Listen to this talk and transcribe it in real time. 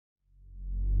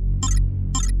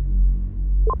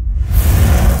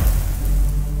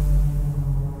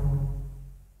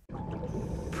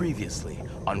Previously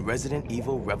on Resident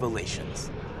Evil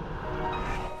Revelations.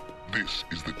 This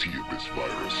is the T-Abyss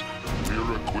virus. We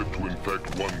are equipped to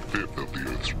infect 1/5 of the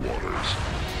Earth's waters.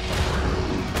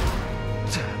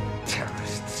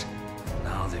 Terrorists.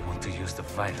 Now they want to use the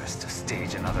virus to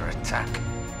stage another attack.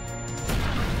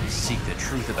 They seek the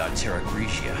truth about Terra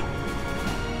Grigia.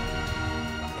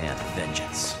 And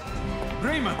vengeance.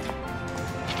 Raymond!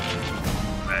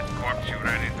 That corpse you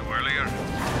ran into earlier?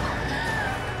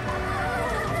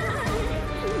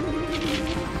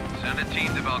 Send a team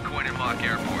to Valcoin Mock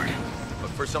Airport.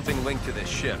 Look for something linked to this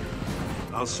ship.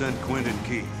 I'll send Quint and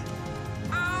Keith.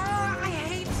 I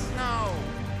hate snow.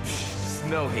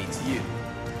 Snow hates you.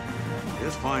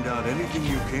 Just find out anything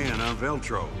you can on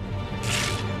Veltro.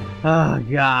 Oh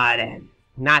god.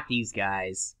 Not these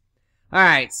guys.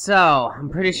 Alright, so I'm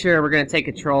pretty sure we're gonna take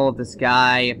control of this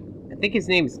guy. I think his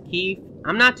name is Keith.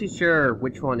 I'm not too sure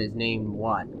which one is named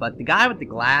what, but the guy with the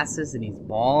glasses and he's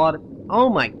bald. Oh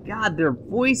my god, their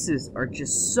voices are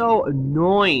just so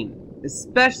annoying.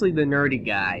 Especially the nerdy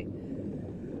guy.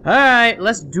 Alright,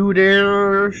 let's do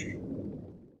this.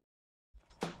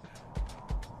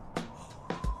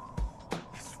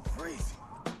 It's freezing.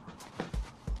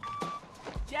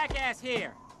 Jackass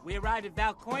here. We arrived at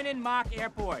Valcoin Mock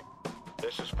Airport.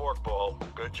 This is Forkball.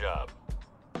 Good job.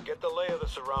 Get the lay of the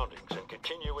surroundings and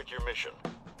continue with your mission.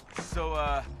 So,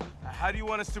 how do you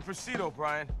want us to proceed,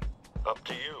 O'Brien? Up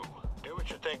to you. Do what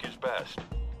you think is best.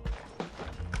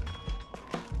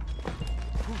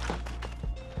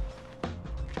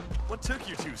 What took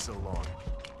you two so long?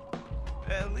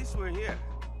 At least we're here.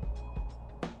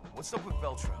 What's up with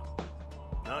Veltro?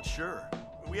 Not sure.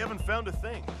 We haven't found a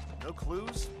thing. No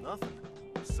clues, nothing.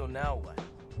 So now what?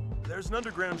 There's an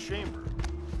underground chamber.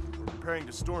 We're preparing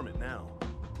to storm it now.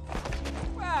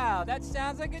 Wow, that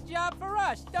sounds like a job for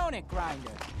us, don't it,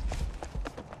 Grinder?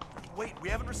 Wait, we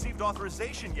haven't received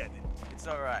authorization yet. It's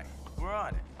alright. We're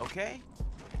on it, okay?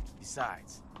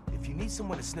 Besides, if you need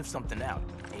someone to sniff something out,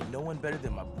 ain't no one better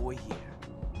than my boy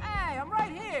here. Hey, I'm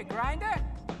right here, Grinder.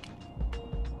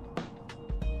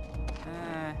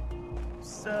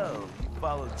 So, you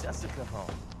followed Jessica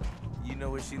home. You know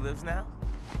where she lives now?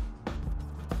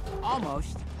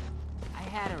 Almost. I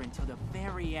had her until the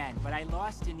very end, but I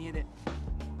lost her near the...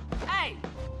 Hey!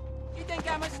 You think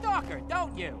I'm a stalker,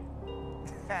 don't you?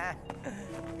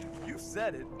 You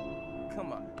said it.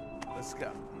 Come on, let's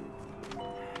go.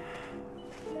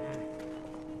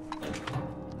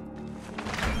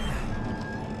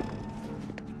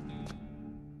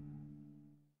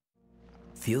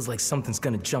 Feels like something's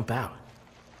gonna jump out.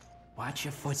 Watch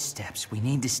your footsteps. We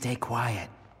need to stay quiet.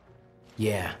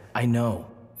 Yeah, I know.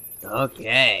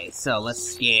 Okay, so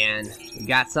let's scan. We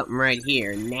got something right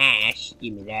here. Nash,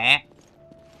 give me that.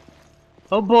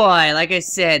 Oh boy, like I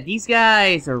said, these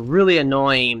guys are really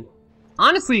annoying.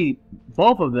 Honestly,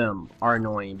 both of them are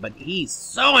annoying, but he's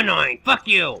so annoying. Fuck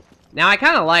you! Now, I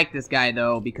kind of like this guy,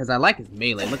 though, because I like his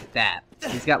melee. Look at that.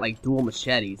 He's got, like, dual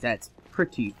machetes. That's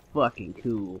pretty fucking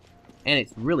cool. And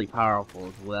it's really powerful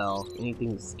as well.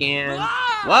 Anything to scan?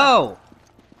 Whoa!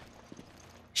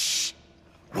 Shh!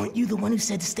 Weren't you the one who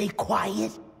said to stay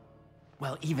quiet?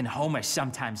 Well, even Homer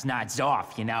sometimes nods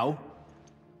off, you know?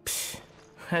 Pfft,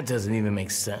 that doesn't even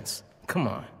make sense. Come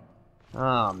on.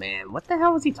 Oh, man. What the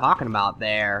hell was he talking about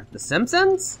there? The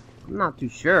Simpsons? I'm not too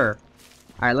sure.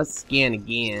 Alright, let's scan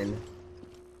again.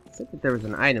 Looks like there was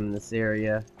an item in this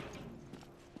area.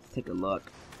 Let's take a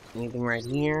look. Anything right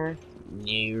here?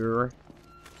 No.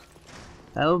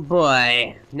 Oh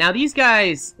boy. Now these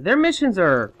guys, their missions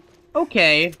are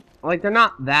okay. Like, they're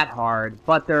not that hard,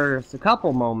 but there's a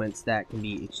couple moments that can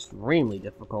be extremely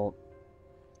difficult.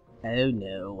 Oh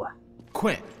no.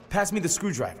 Quint, pass me the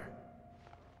screwdriver.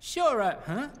 Sure,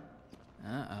 huh?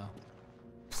 Uh-oh.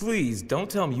 Please, don't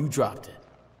tell me you dropped it.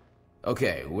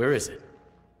 Okay, where is it?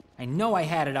 I know I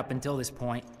had it up until this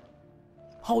point.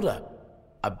 Hold up.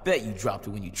 I bet you dropped it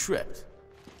when you tripped.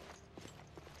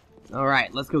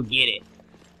 Alright, let's go get it.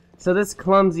 So this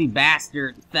clumsy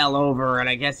bastard fell over, and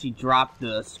I guess he dropped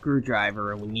the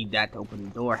screwdriver, and we need that to open the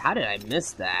door. How did I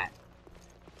miss that?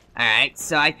 Alright,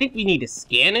 so I think we need to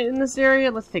scan it in this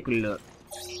area. Let's take a look.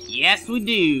 Yes, we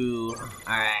do.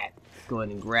 Alright, let's go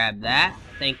ahead and grab that.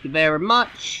 Thank you very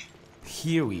much.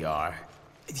 Here we are.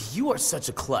 You are such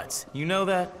a klutz. You know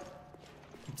that?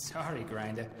 I'm sorry,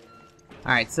 Grinder.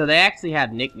 Alright, so they actually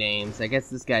have nicknames. I guess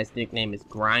this guy's nickname is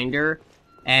Grinder.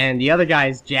 And the other guy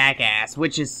is Jackass,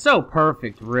 which is so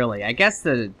perfect, really. I guess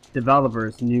the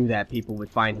developers knew that people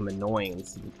would find him annoying,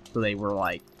 so they were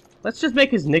like, let's just make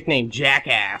his nickname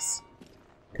Jackass.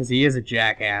 Because he is a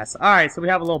jackass. Alright, so we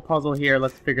have a little puzzle here.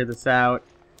 Let's figure this out.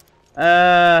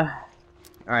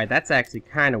 Alright, that's actually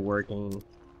kind of working.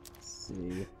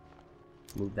 see.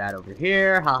 Move that over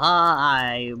here. Haha,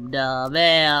 I'm the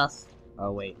best.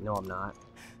 Oh, wait. No, I'm not.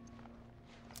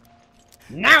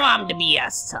 Now I'm the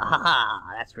best.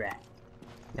 Haha, that's right.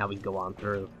 Now we can go on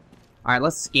through. Alright,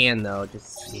 let's scan, though,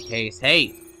 just in case.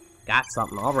 Hey, got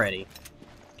something already.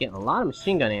 Getting a lot of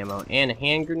machine gun ammo and a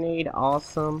hand grenade.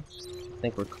 Awesome. I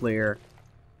think we're clear.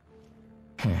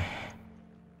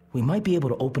 We might be able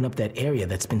to open up that area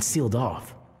that's been sealed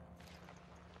off.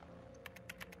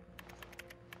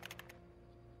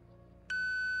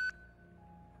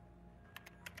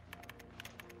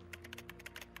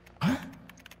 Huh?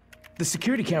 The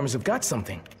security cameras have got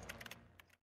something.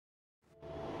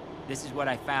 This is what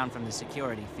I found from the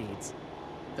security feeds.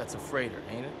 That's a freighter,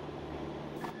 ain't it?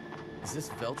 Is this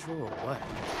Veltro or what?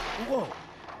 Whoa!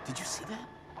 Did you see that?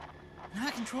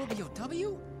 Not control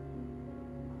BOW?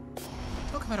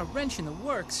 Talk about a wrench in the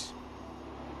works.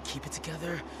 Keep it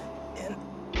together, and...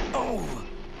 oh!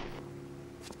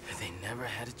 They never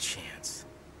had a chance.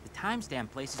 The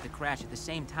timestamp places the crash at the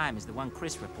same time as the one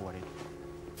Chris reported.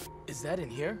 Is that in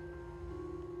here?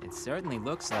 It certainly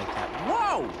looks like that.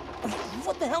 Whoa!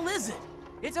 What the hell is it?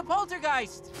 It's a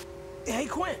poltergeist! Hey,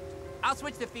 Quinn! I'll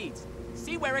switch the feeds.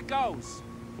 See where it goes.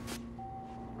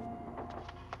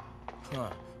 Huh.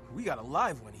 We got a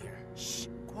live one here. Shh,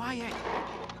 quiet.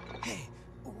 Hey,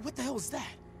 what the hell is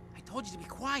that? I told you to be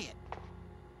quiet.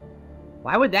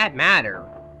 Why would that matter?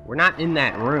 We're not in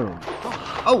that room.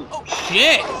 Oh,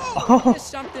 shit! There's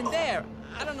something there.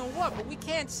 I don't know what, but we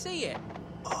can't see it.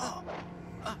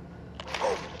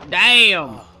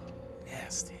 Damn!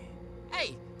 Nasty.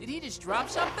 Hey, did he just drop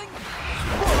something?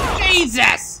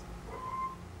 Jesus!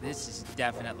 This is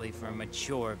definitely for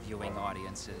mature viewing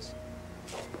audiences.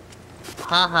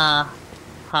 Haha.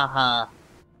 Haha.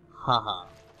 Haha.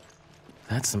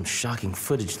 That's some shocking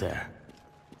footage there.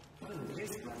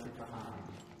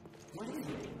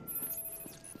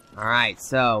 Alright,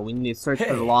 so we need to search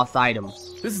for the lost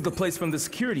items. This is the place from the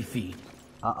security feed.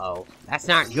 Uh-oh. That's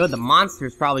not good. The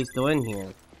monster's probably still in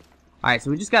here. Alright, so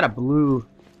we just got a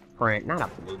blueprint. Not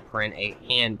a blueprint, a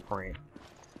handprint.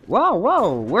 Whoa,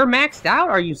 whoa. We're maxed out?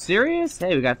 Are you serious?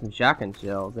 Hey, we got some shotgun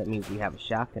shells. That means we have a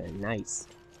shotgun. Nice.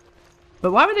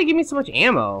 But why would they give me so much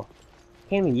ammo?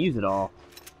 Can't even use it all.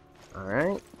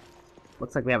 Alright.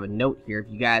 Looks like we have a note here.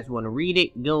 If you guys want to read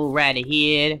it, go right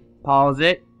ahead. Pause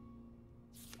it.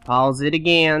 Pause it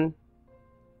again.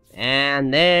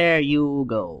 And there you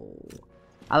go.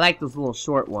 I like those little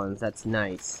short ones. That's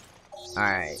nice.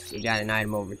 Alright, we got an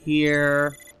item over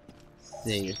here. Let's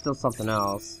see, there's still something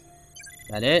else. Is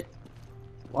that it?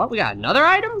 What? We got another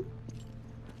item?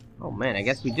 Oh man, I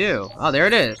guess we do. Oh, there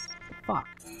it is. Fuck.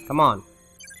 Come on.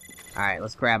 Alright,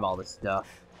 let's grab all this stuff.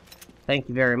 Thank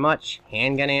you very much.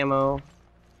 Handgun ammo.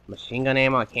 Machine gun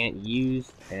ammo I can't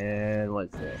use. And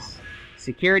what's this?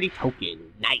 Security token.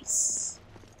 Nice.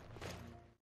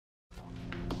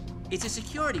 It's a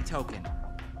security token.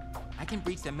 I can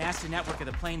breach the master network of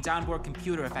the plane's onboard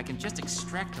computer if I can just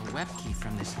extract the web key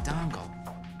from this dongle.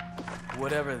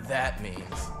 Whatever that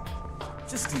means.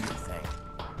 Just do your thing.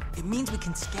 It means we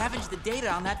can scavenge the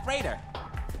data on that freighter.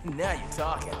 Now you're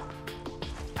talking.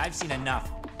 I've seen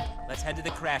enough. Let's head to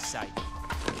the crash site.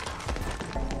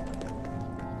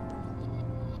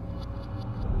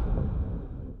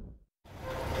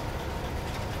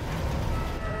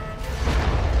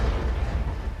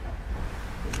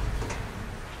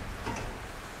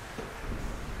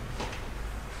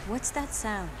 What's that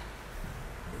sound?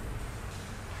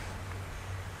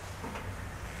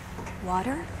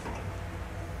 Water?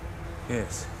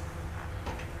 Yes.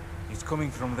 It's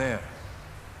coming from there.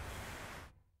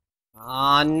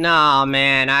 Oh no,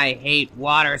 man, I hate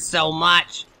water so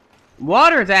much.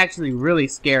 Water is actually really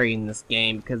scary in this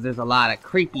game because there's a lot of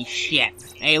creepy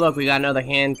shit. Hey, look, we got another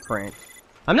handprint.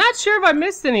 I'm not sure if I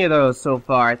missed any of those so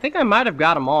far. I think I might have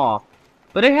got them all.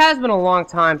 But it has been a long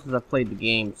time since I've played the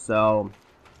game, so...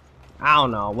 I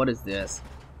don't know. What is this?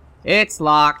 It's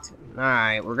locked.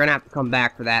 Alright, we're gonna have to come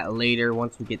back for that later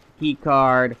once we get the key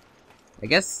card. I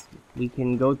guess we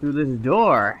can go through this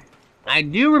door. I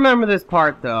do remember this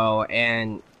part, though,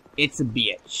 and it's a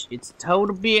bitch. It's a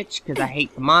total bitch, because I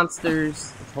hate the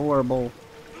monsters. It's horrible.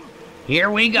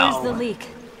 Here we go. Where's the leak?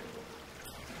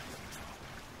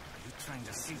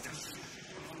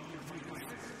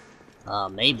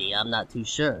 Maybe. I'm not too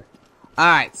sure.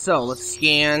 Alright, so let's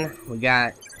scan. We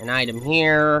got an item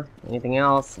here. Anything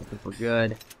else? I think we're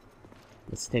good.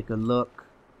 Let's take a look.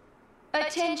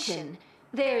 Attention!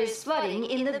 There is flooding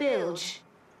in the bilge.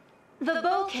 The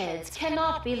bulkheads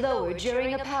cannot be lowered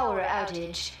during a power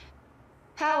outage.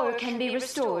 Power can be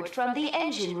restored from the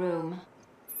engine room.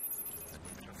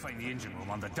 Find the engine room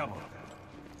on the double.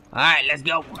 Alright, let's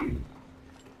go.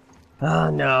 Oh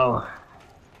no.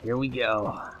 Here we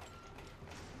go.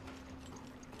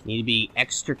 Need to be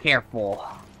extra careful.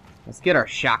 Let's get our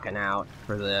shotgun out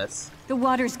for this. The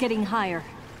water's getting higher.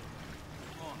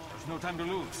 There's no time to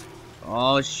lose.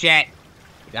 Oh shit.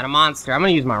 We got a monster. I'm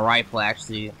gonna use my rifle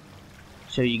actually.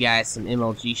 Show you guys some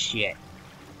MLG shit.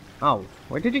 Oh,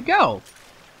 where did it go?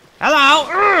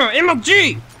 Hello!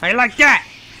 MLG! How you like that?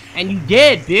 And you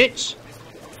dead, bitch!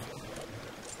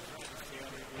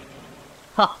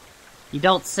 Huh. You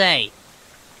don't say.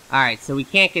 Alright, so we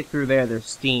can't get through there. There's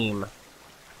steam.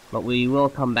 But we will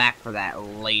come back for that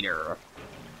later.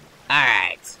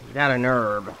 Alright, we got an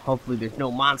herb. Hopefully there's no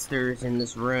monsters in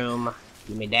this room.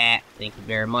 Give me that. Thank you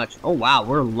very much. Oh wow,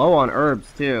 we're low on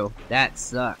herbs too. That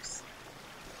sucks.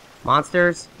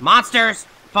 Monsters? Monsters!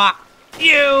 Fuck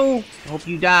you! Hope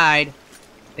you died.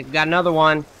 I think we got another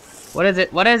one. What is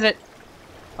it? What is it?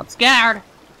 I'm scared.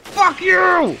 Fuck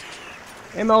you!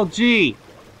 MLG.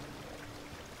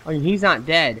 Oh, he's not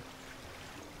dead.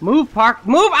 Move, Park.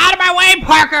 Move out of my way,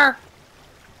 Parker!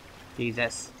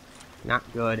 Jesus. Not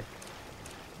good.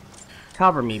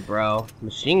 Cover me, bro.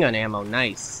 Machine gun ammo.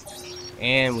 Nice.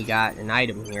 And we got an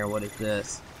item here. What is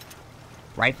this?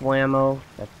 Rifle ammo.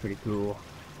 That's pretty cool.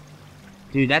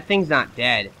 Dude, that thing's not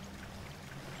dead.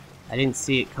 I didn't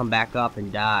see it come back up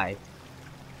and die.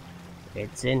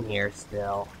 It's in here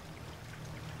still.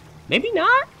 Maybe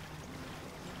not?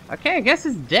 Okay, I guess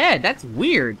it's dead. That's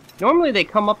weird. Normally they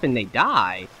come up and they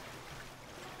die.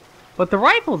 But the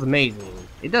rifle's amazing.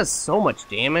 It does so much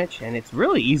damage, and it's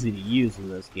really easy to use in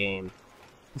this game.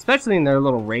 Especially in their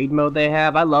little raid mode they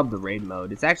have. I love the raid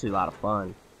mode. It's actually a lot of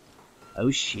fun.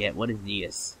 Oh shit, what is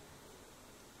this?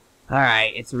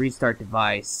 Alright, it's a restart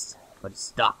device, but it's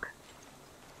stuck.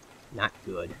 Not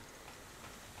good.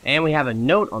 And we have a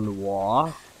note on the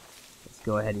wall. Let's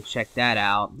go ahead and check that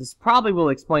out. This probably will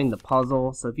explain the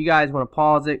puzzle, so if you guys want to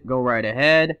pause it, go right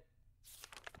ahead.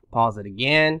 Pause it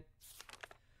again.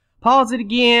 Pause it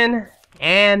again.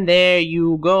 And there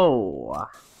you go.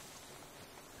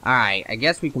 Alright, I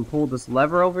guess we can pull this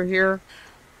lever over here.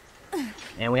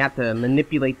 And we have to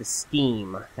manipulate the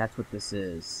steam. That's what this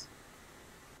is.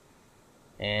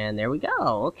 And there we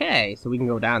go. Okay, so we can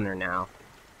go down there now.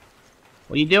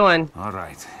 What are you doing?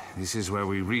 Alright, this is where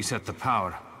we reset the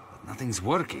power. But nothing's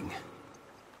working.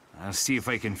 I'll see if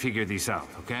I can figure this out,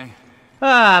 okay?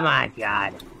 Oh my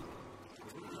god.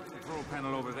 Control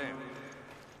panel over there.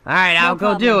 Alright, I'll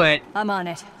go do it. I'm on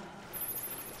it.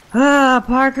 Ah,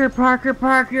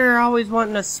 Parker, always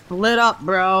wanting to split up,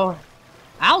 bro.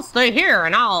 I'll stay here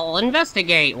and I'll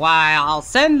investigate while I'll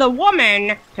send the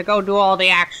woman to go do all the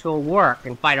actual work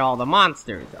and fight all the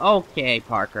monsters. Okay,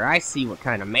 Parker, I see what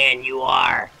kind of man you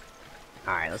are.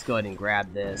 Alright, let's go ahead and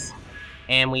grab this.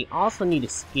 And we also need a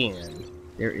scan.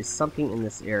 There is something in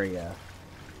this area.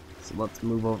 So let's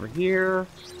move over here.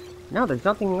 No, there's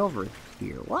nothing over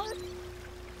here. What?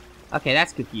 Okay,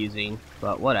 that's confusing,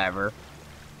 but whatever.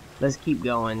 Let's keep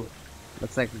going.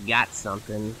 Looks like we got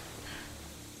something.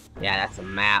 Yeah, that's a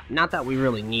map. Not that we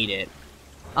really need it.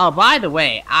 Oh, by the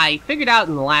way, I figured out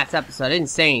in the last episode, I didn't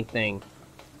say anything.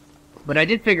 But I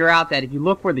did figure out that if you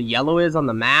look where the yellow is on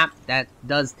the map, that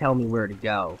does tell me where to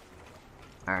go.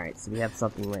 Alright, so we have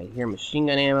something right here. Machine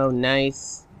gun ammo,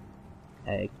 nice.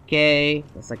 Okay,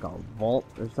 that's like a vault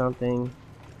or something.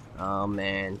 Oh,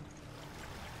 man.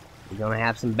 We're gonna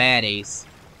have some baddies.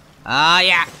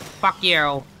 Yeah, fuck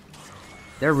you.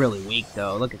 They're really weak,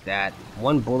 though. Look at that.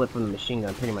 One bullet from the machine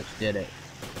gun pretty much did it.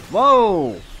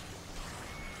 Whoa!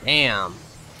 Damn.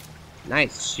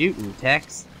 Nice shooting,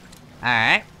 Tex.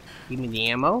 Alright. Give me the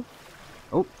ammo.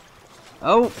 Oh.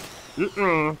 Oh.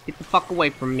 Get the fuck away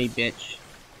from me, bitch.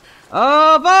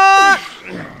 Oh, fuck!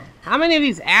 How many of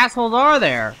these assholes are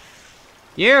there?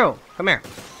 You! Come here.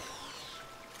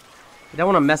 I don't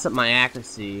want to mess up my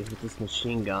accuracy with this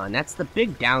machine gun. That's the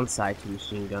big downside to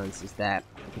machine guns, is that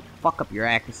it can fuck up your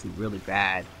accuracy really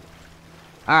bad.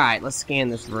 Alright, let's scan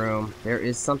this room. There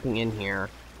is something in here.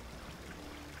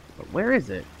 But where is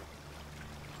it?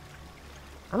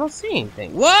 I don't see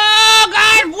anything. Whoa,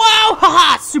 God! Whoa!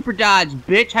 Haha! Super dodge,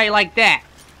 bitch. How you like that?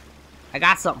 I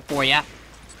got something for you.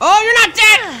 Oh, you're not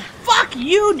dead! Fuck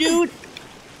you, dude!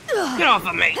 Get off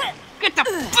of me! Get the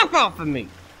fuck off of me!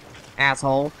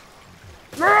 Asshole.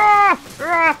 Now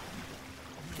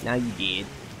you did.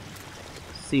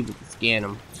 Let's see if we can scan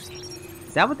them.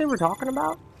 Is that what they were talking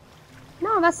about?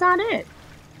 No, that's not it.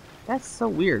 That's so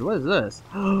weird. What is this?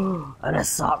 An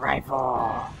assault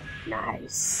rifle.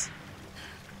 Nice.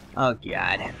 Oh,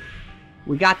 God.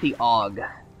 We got the AUG.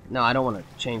 No, I don't want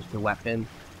to change the weapon.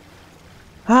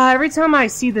 Every time I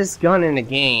see this gun in a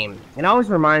game, it always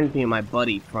reminds me of my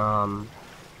buddy from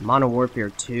Modern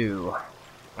Warfare 2.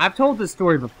 I've told this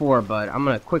story before, but I'm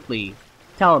gonna quickly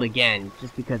tell it again,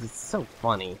 just because it's so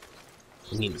funny.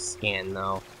 We need to scan,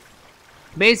 though.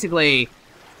 Basically,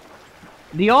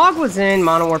 the AUG was in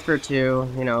Modern Warfare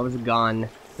 2. You know, it was a gun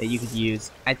that you could use.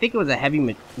 I think it was a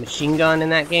heavy machine gun in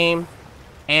that game.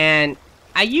 And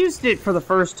I used it for the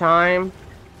first time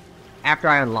after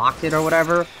I unlocked it or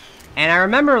whatever. And I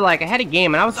remember, like, I had a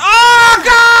game and I was, oh,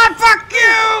 God, fuck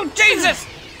you! Jesus!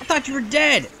 I thought you were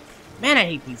dead. Man, I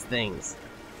hate these things.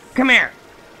 Come here.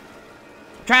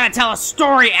 I'm trying to tell a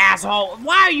story, asshole.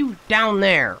 Why are you down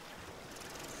there?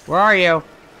 Where are you?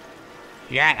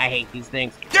 Jack, I hate these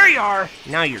things. There you are!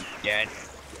 Now you're dead.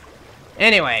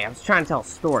 Anyway, I was trying to tell a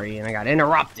story and I got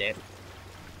interrupted.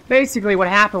 Basically, what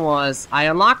happened was, I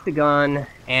unlocked the gun,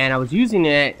 and I was using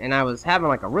it, and I was having,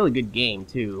 like, a really good game,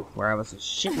 too, where I was just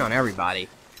shitting on everybody.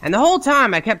 And the whole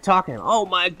time, I kept talking, oh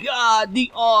my god,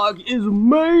 the AUG is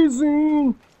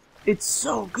amazing! It's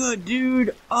so good,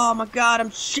 dude! Oh my god, I'm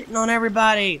shitting on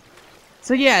everybody!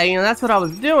 So yeah, you know, that's what I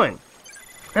was doing.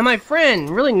 And my friend,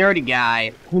 really nerdy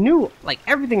guy, who knew, like,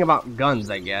 everything about guns,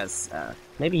 I guess,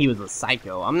 maybe he was a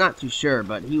psycho, I'm not too sure,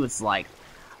 but he was like,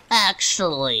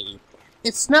 actually,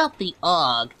 it's not the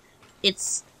AUG,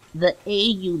 it's the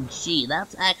AUG.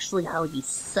 That's actually how you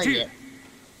say it.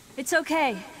 It's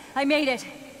okay. I made it.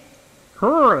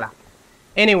 Cool.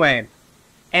 Anyway,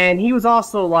 and he was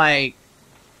also like,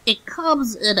 it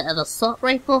comes in an assault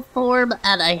rifle form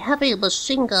and a heavy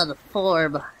machine gun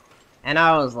form. And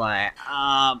I was like,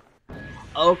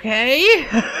 okay.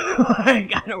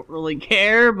 Like, I don't really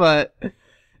care, but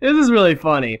this is really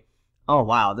funny. Oh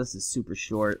wow, this is super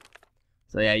short.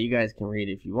 So yeah, you guys can read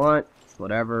it if you want. It's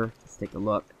whatever. Let's take a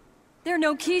look. There are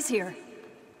no keys here.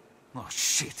 Oh,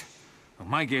 shit. Well,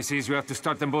 my guess is you have to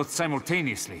start them both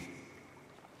simultaneously.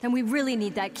 Then we really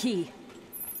need that key.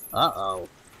 Uh-oh.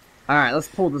 Alright, let's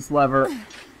pull this lever.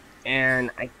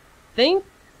 And I think...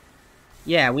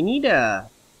 yeah, we need a...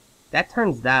 that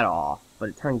turns that off, but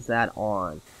it turns that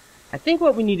on. I think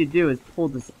what we need to do is pull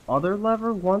this other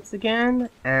lever once again,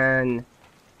 and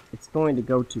it's going to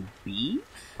go to B?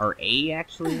 Or A,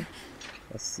 actually?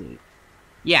 Let's see.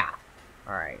 Yeah.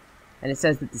 Alright. And it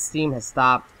says that the steam has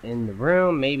stopped in the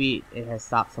room. Maybe it has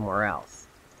stopped somewhere else.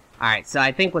 Alright, so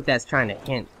I think what that's trying to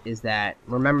hint is that,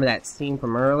 remember that steam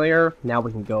from earlier? Now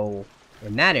we can go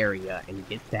in that area and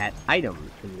get that item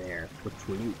in there,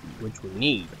 which we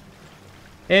need.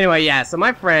 Anyway, yeah, so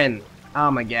my friend, oh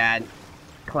my god,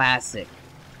 classic.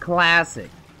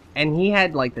 Classic. And he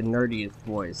had, like, the nerdiest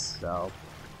voice, so...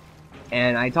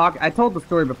 and I told the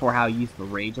story before how he used to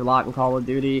rage a lot in Call of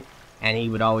Duty, and he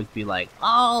would always be like,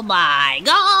 oh my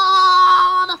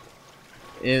god!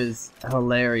 It was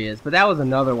hilarious, but that was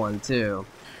another one too.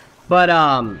 But,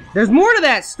 there's more to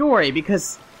that story,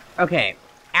 because, okay,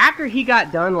 after he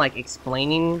got done, like,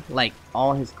 explaining, like,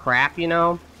 all his crap, you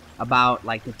know, about,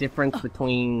 like, the difference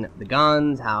between the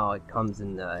guns, how it comes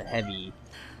in the heavy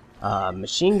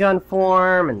machine gun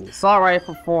form and the assault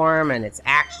rifle form, and it's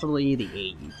actually the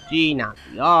AUG, not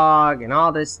the AUG, and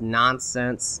all this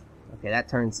nonsense. Okay, that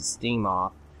turns the steam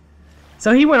off.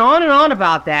 So he went on and on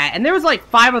about that, and there was like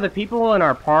 5 other people in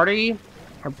our party,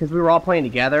 because we were all playing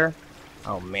together.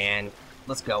 Oh man,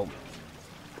 let's go.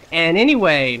 And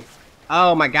anyway,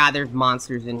 oh my god, there's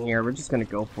monsters in here. We're just gonna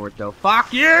go for it though.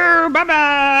 Fuck you!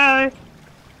 Bye-bye!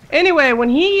 Anyway, when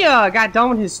he got done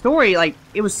with his story, like,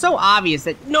 it was so obvious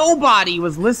that nobody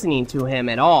was listening to him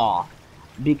at all.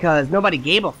 Because nobody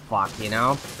gave a fuck, you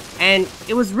know? And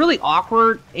it was really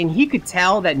awkward, and he could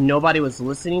tell that nobody was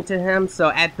listening to him. So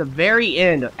at the very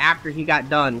end, after he got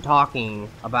done talking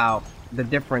about the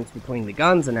difference between the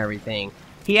guns and everything,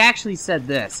 he actually said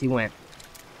this. He went,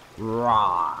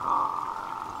 "Rah."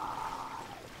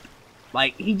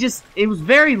 Like, he just, it was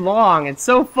very long and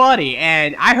so funny,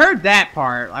 and I heard that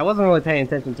part. I wasn't really paying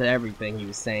attention to everything he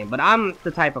was saying, but I'm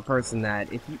the type of person that,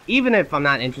 even if I'm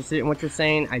not interested in what you're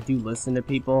saying, I do listen to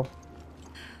people.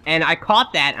 And I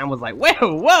caught that and was like,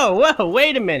 whoa,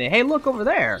 wait a minute. Hey, look over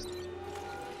there.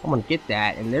 I'm gonna get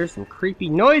that, and there's some creepy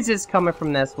noises coming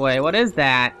from this way. What is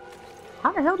that?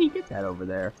 How the hell do you get that over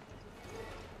there?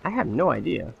 I have no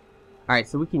idea. Alright,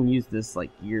 so we can use this, like,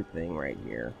 gear thing right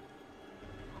here.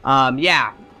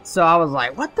 Yeah, so I was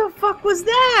like, what the fuck was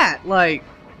that? Like,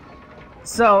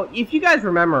 so, if you guys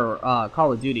remember,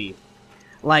 Call of Duty,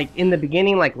 like, in the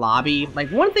beginning, like, lobby, like,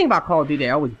 one thing about Call of Duty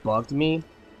that always bugged me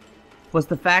was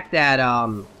the fact that,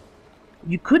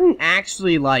 you couldn't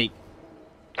actually, like,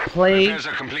 play... Repairs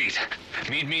are complete.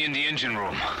 Meet me in the engine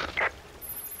room.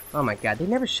 Oh my god, they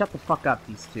never shut the fuck up,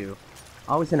 these two.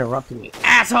 Always interrupting me.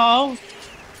 Assholes!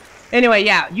 Anyway,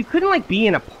 yeah, you couldn't, like, be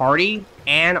in a party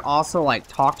and also, like,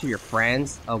 talk to your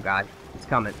friends. Oh god, it's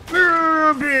coming.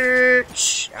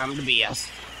 bitch. I'm the BS.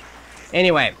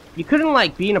 Anyway, you couldn't,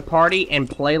 like, be in a party and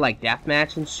play, like,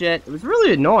 deathmatch and shit. It was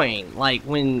really annoying, like,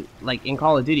 when, like, in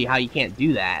Call of Duty, how you can't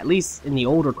do that. At least in the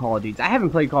older Call of Duties. I haven't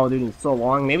played Call of Duty in so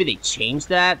long. Maybe they changed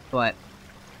that, but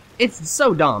it's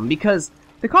so dumb, because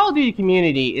the Call of Duty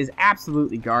community is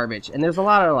absolutely garbage, and there's a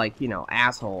lot of, like, you know,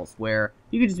 assholes, where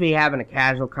you could just be having a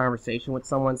casual conversation with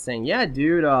someone saying, yeah,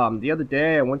 dude, the other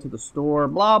day I went to the store,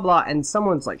 blah, blah, and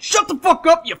someone's like, shut the fuck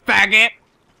up, you faggot!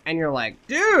 And you're like,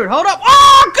 dude, hold up.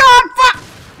 Oh, God, fuck!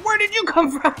 Where did you come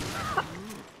from?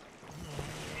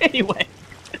 Anyway.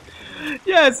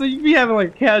 Yeah, so you'd be having, like,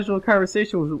 a casual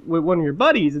conversation with one of your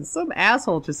buddies, and some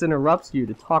asshole just interrupts you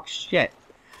to talk shit.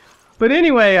 But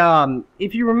anyway,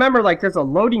 if you remember, like, there's a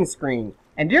loading screen.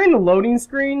 And during the loading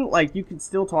screen, like, you can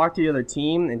still talk to the other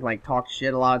team and, like, talk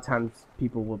shit. A lot of times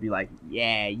people will be like,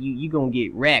 yeah, you gonna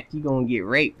get wrecked. You gonna get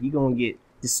raped. You gonna get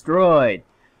destroyed.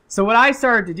 So what I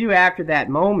started to do after that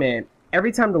moment,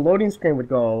 every time the loading screen would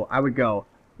go, I would go,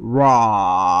 right.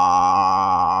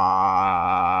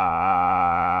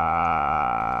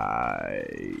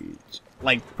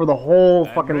 Like, for the whole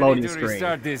fucking loading screen.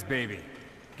 Restart this, baby.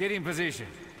 Get in position.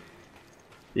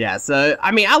 Yeah, so,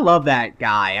 I mean, I love that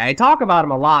guy. I talk about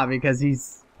him a lot because he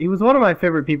was one of my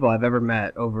favorite people I've ever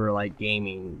met over, like,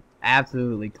 gaming.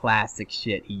 Absolutely classic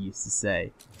shit he used to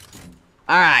say.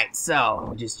 Alright, so,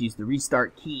 we'll just use the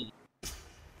restart key.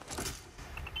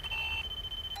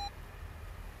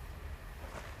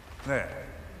 There.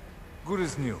 Good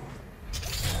as new.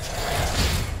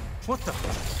 What the?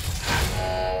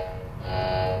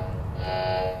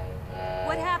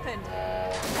 What happened?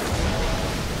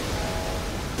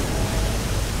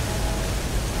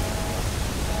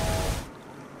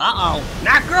 Uh-oh.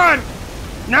 Not good!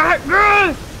 Not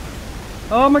good!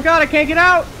 Oh my god, I can't get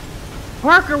out!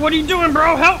 Parker, what are you doing,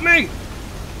 bro? Help me!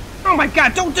 Oh my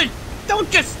god, don't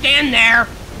just stand there!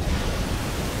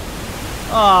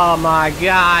 Oh my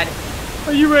god.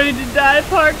 Are you ready to die,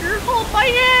 Parker? Hold my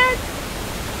hand!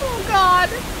 Oh god.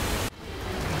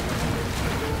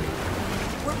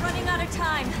 We're running out of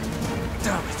time.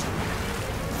 Damn it.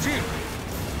 Jim,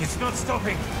 it's not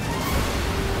stopping.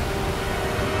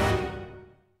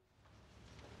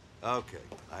 Okay,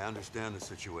 I understand the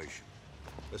situation.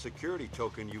 The security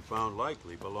token you found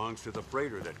likely belongs to the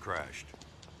freighter that crashed.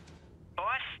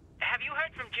 Boss, have you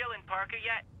heard from Jill and Parker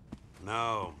yet?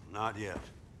 No, not yet.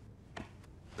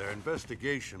 Their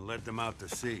investigation led them out to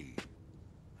sea.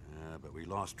 But we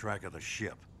lost track of the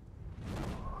ship.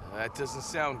 That doesn't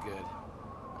sound good.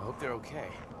 I hope they're okay.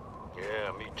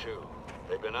 Yeah, me too.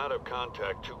 They've been out of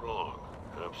contact too long,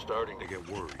 and I'm starting to get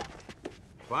worried.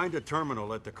 Find a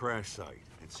terminal at the crash site,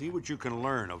 and see what you can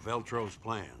learn of Veltro's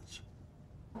plans.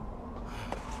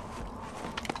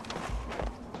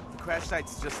 The crash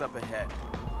site's just up ahead.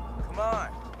 Come on.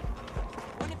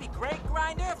 Wouldn't it be great,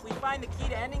 Grinder, if we find the key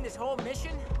to ending this whole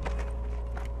mission?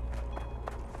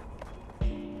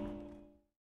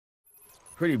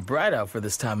 Pretty bright out for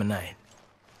this time of night.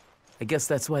 I guess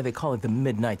that's why they call it the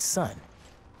Midnight Sun.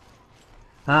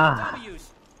 Ah. W's.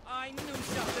 I knew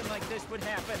something like this would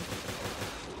happen.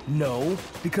 No,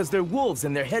 because they're wolves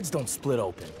and their heads don't split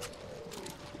open.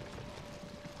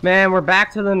 Man, we're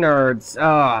back to the nerds.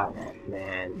 Oh,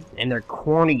 man. And their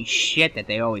corny shit that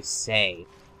they always say.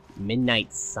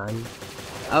 Midnight Sun.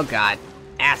 Oh god.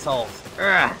 Assholes.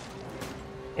 Ugh.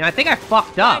 And I think I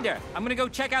fucked up. Grinder, I'm gonna go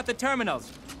check out the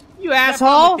terminals. You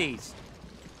asshole! Get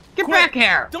Quick, back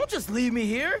here! Don't just leave me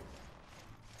here!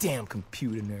 Damn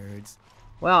computer nerds.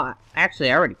 Well,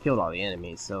 actually, I already killed all the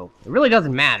enemies, so it really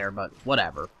doesn't matter, but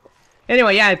whatever.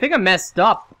 Anyway, yeah, I think I messed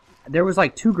up. There was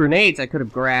like 2 grenades I could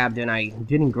have grabbed, and I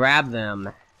didn't grab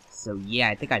them. So yeah,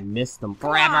 I think I missed them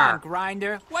forever. Come on,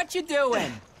 Grinder. What you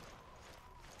doing?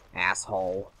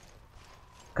 Asshole.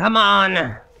 Come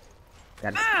on!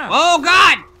 Oh,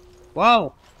 God!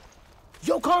 Whoa.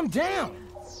 Yo, calm down!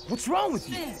 What's wrong with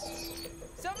you?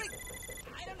 Somebody...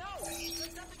 I don't know.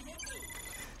 Something hit me.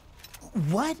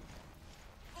 What?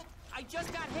 Look, I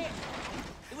just got hit.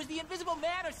 It was the invisible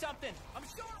man or something. I'm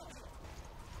sure.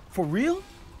 For real?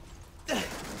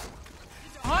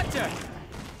 It's a hunter.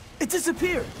 It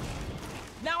disappeared.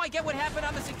 Now I get what happened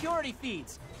on the security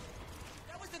feeds.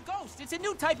 That was the ghost. It's a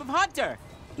new type of hunter.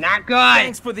 Not good.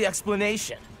 Thanks for the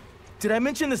explanation. Did I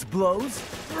mention this blows?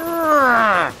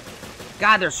 God,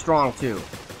 they're strong too.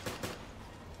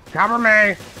 Cover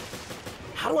me.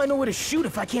 How do I know where to shoot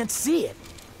if I can't see it?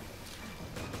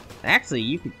 Actually,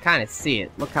 you could kind of see it.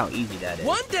 Look how easy that is.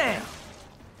 One down.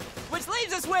 Which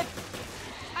leaves us with...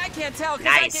 I can't tell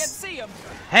because Nice. I can't see him.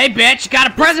 Hey, bitch, got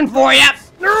a present for you.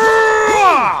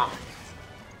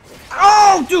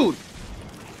 Oh, dude.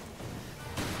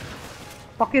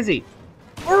 Fuck is he?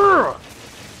 Urgh!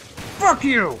 Fuck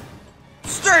you!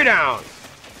 Stay down!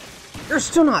 You're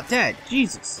still not dead.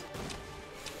 Jesus.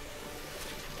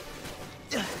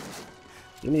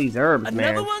 Give me these herbs,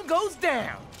 man. Another one goes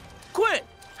down. Quit.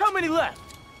 How many left?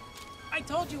 I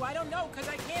told you I don't know because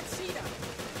I can't see them.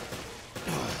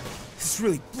 This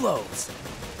really blows.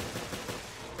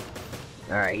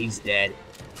 Alright, he's dead.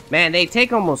 Man, they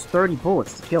take almost 30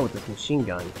 bullets to kill with this machine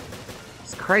gun.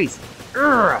 It's crazy.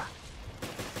 Urgh!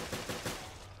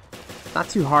 Not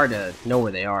too hard to know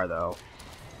where they are, though.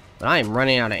 But I am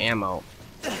running out of ammo.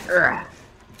 Urgh.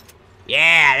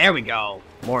 Yeah, there we go.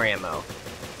 More ammo.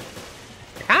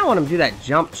 I kind of want him to do that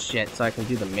jump shit so I can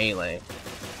do the melee.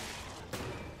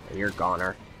 You're a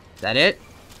goner. Is that it?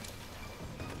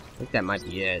 I think that might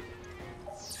be it.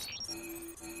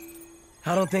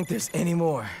 I don't think there's any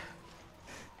more.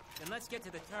 Then let's get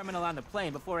to the terminal on the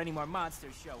plane before any more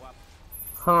monsters show up.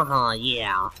 Haha,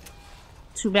 yeah.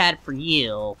 Too bad for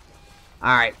you.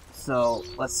 Alright, so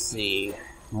let's see.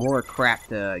 More crap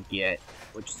to get,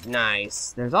 which is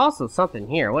nice. There's also something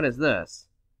here. What is this?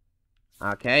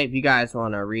 Okay, if you guys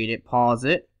want to read it, pause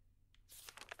it.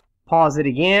 Pause it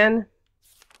again.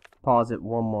 Pause it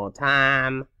one more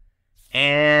time.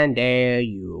 And there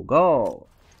you go.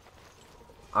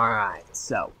 Alright,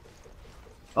 so.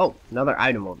 Oh, another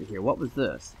item over here. What was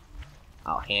this?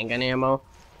 Oh, handgun ammo.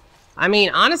 I mean,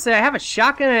 honestly, I have a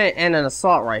shotgun and an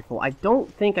assault rifle. I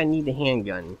don't think I need the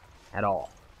handgun at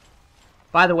all.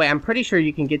 By the way, I'm pretty sure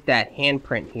you can get that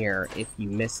handprint here if you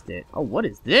missed it. Oh, what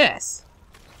is this?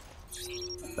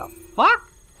 What the fuck?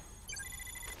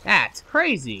 That's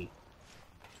crazy.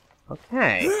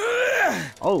 Okay.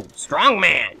 Oh, strong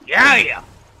man. Yeah.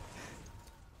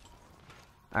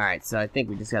 Alright, so I think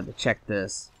we just got to check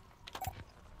this.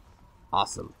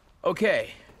 Awesome.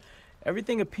 Okay.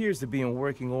 Everything appears to be in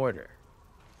working order.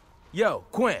 Yo,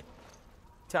 Quinn.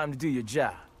 Time to do your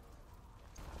job.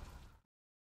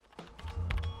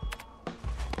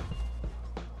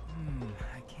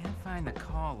 I can't find the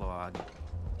call log.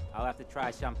 I'll have to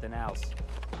try something else.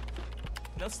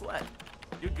 No sweat.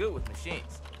 You're good with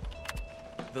machines.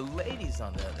 The ladies,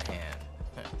 on the other hand...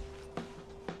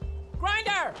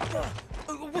 Grinder!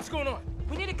 What's going on?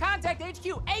 We need to contact HQ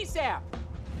ASAP!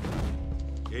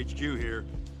 HQ here.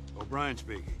 O'Brien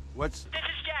speaking. What's... This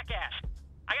is Jackass.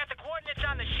 I got the coordinates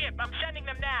on the ship. I'm sending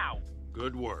them now.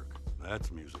 Good work.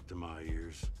 That's music to my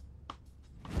ears.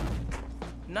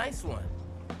 Nice one.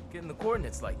 Getting the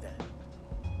coordinates like that.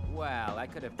 Well, I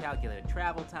could have calculated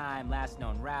travel time, last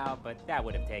known route, but that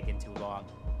would have taken too long.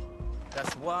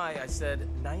 That's why I said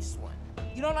nice one.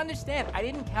 You don't understand. I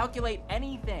didn't calculate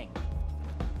anything.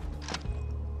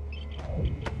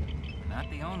 Not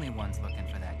the only ones looking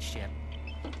for that ship.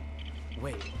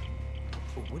 Wait,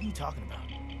 what are you talking about?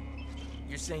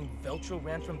 You're saying Veltro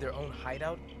ran from their own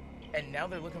hideout, and now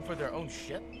they're looking for their own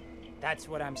ship? That's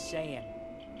what I'm saying.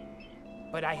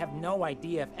 But I have no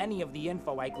idea if any of the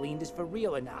info I gleaned is for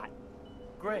real or not.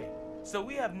 Great. So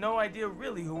we have no idea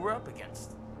really who we're up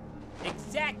against.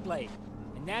 Exactly.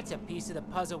 And that's a piece of the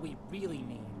puzzle we really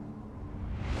need.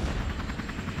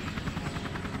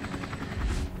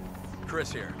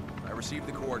 Chris here. I received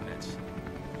the coordinates.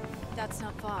 That's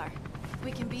not far.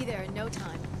 We can be there in no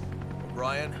time.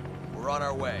 O'Brien, we're on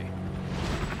our way.